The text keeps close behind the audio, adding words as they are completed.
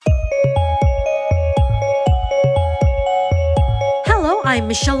I'm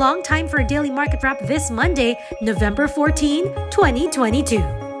Michelle Long. Time for a daily market wrap this Monday, November 14, 2022.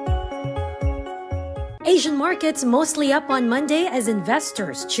 Asian markets mostly up on Monday as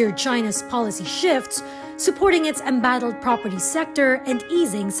investors cheered China's policy shifts, supporting its embattled property sector and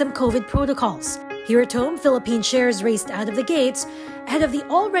easing some COVID protocols. Here at home, Philippine shares raced out of the gates ahead of the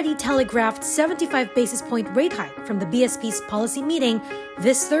already telegraphed 75 basis point rate hike from the BSP's policy meeting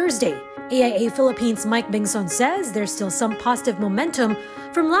this Thursday. AIA Philippines' Mike Bengson says there's still some positive momentum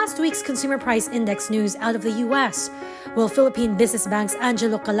from last week's consumer price index news out of the U.S., while Philippine Business Bank's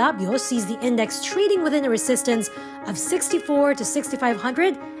Angelo Calabio sees the index trading within a resistance of 64 to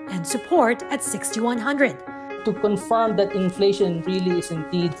 6,500 and support at 6,100. To confirm that inflation really is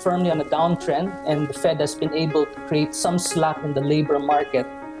indeed firmly on a downtrend and the Fed has been able to create some slack in the labor market,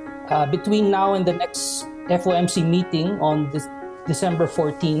 between now and the next FOMC meeting on December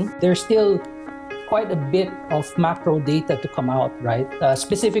 14, there's still quite a bit of macro data to come out, right?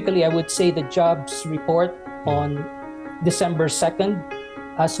 Specifically, I would say the jobs report on December 2nd,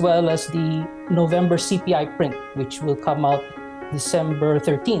 as well as the November CPI print, which will come out December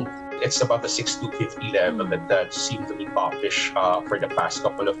 13th. It's about the 6,250 level that seemed to be topish for the past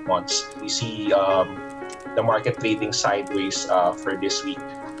couple of months. We see the market trading sideways for this week.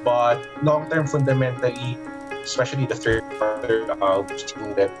 But long-term fundamentally, especially the third quarter, we've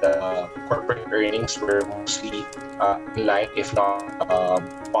seen that corporate earnings were mostly in line, if not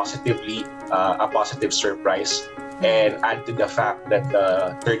positively, a positive surprise. And add to the fact that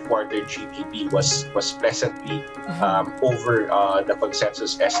the third quarter GDP was pleasantly over the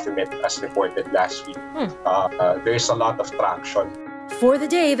consensus estimate as reported last week. There's a lot of traction. For the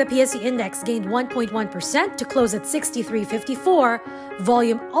day, the PSE index gained 1.1% to close at 63.54,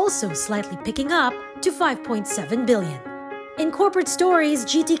 volume also slightly picking up to 5.7 billion. In corporate stories,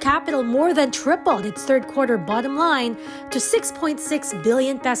 GT Capital more than tripled its third quarter bottom line to 6.6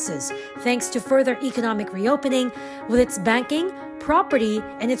 billion pesos, thanks to further economic reopening, with its banking, property,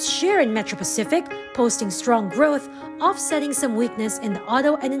 and its share in Metro Pacific posting strong growth, offsetting some weakness in the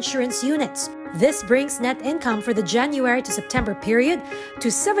auto and insurance units. This brings net income for the January to September period to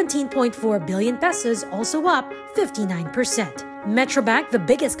 17.4 billion pesos, also up 59%. Metrobank, the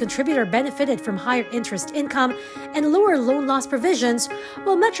biggest contributor, benefited from higher interest income and lower loan loss provisions,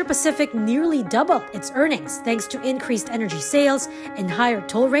 while Metro Pacific nearly doubled its earnings thanks to increased energy sales and higher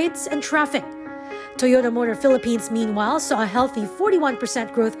toll rates and traffic. Toyota Motor Philippines, meanwhile, saw a healthy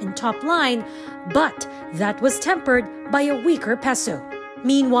 41% growth in top line, but that was tempered by a weaker peso.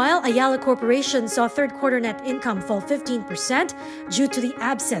 Meanwhile, Ayala Corporation saw third quarter net income fall 15% due to the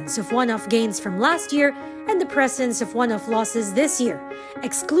absence of one-off gains from last year and the presence of one-off losses this year.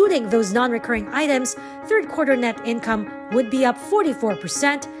 Excluding those non-recurring items, third quarter net income would be up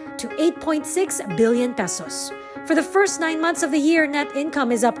 44% to 8.6 billion pesos. For the first 9 months of the year, net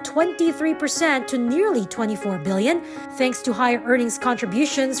income is up 23% to nearly 24 billion, thanks to higher earnings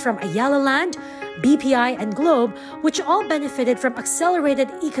contributions from Ayala Land, BPI, and Globe, which all benefited from accelerated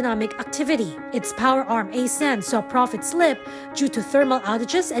economic activity. Its power arm ASEN saw profit slip due to thermal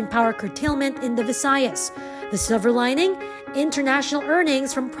outages and power curtailment in the Visayas. The silver lining, international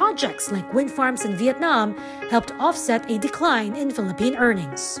earnings from projects like wind farms in Vietnam helped offset a decline in Philippine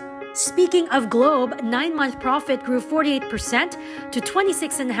earnings. Speaking of Globe, 9-month profit grew 48% to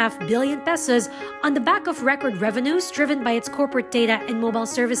 26.5 billion pesos on the back of record revenues driven by its corporate data and mobile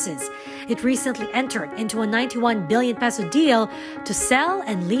services. It recently entered into a 91 billion peso deal to sell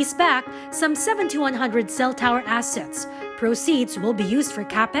and lease back some 7,100 cell tower assets. Proceeds will be used for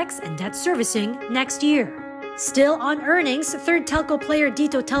capex and debt servicing next year. Still on earnings, third telco player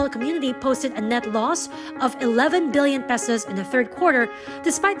Dito Telecommunity posted a net loss of 11 billion pesos in the third quarter,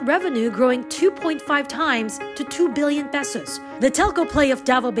 despite revenue growing 2.5 times to 2 billion pesos. The telco play of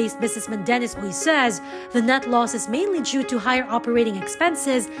Davao-based businessman Dennis Uy says the net loss is mainly due to higher operating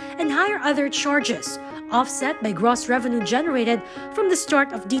expenses and higher other charges, offset by gross revenue generated from the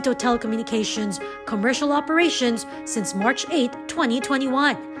start of Dito Telecommunications' commercial operations since March 8,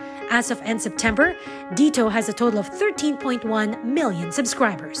 2021. As of end September, Dito has a total of 13.1 million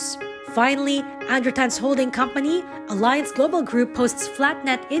subscribers. Finally, Andratans Holding Company, Alliance Global Group, posts flat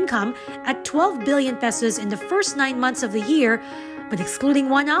net income at 12 billion pesos in the first 9 months of the year, but excluding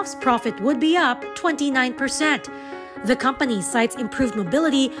one-offs, profit would be up 29%. The company cites improved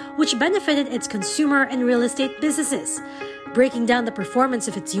mobility, which benefited its consumer and real estate businesses. Breaking down the performance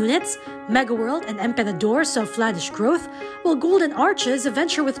of its units, Megaworld and Emperador saw flattish growth, while Golden Arches, a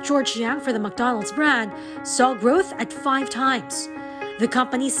venture with George Yang for the McDonald's brand, saw growth at 5 times. The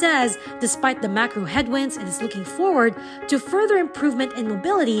company says, despite the macro headwinds, it is looking forward to further improvement in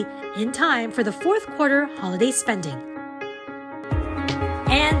mobility in time for the fourth quarter holiday spending.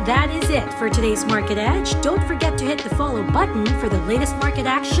 And that is it for today's Market Edge. Don't forget to hit the follow button for the latest market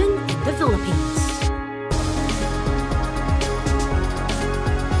action in the Philippines.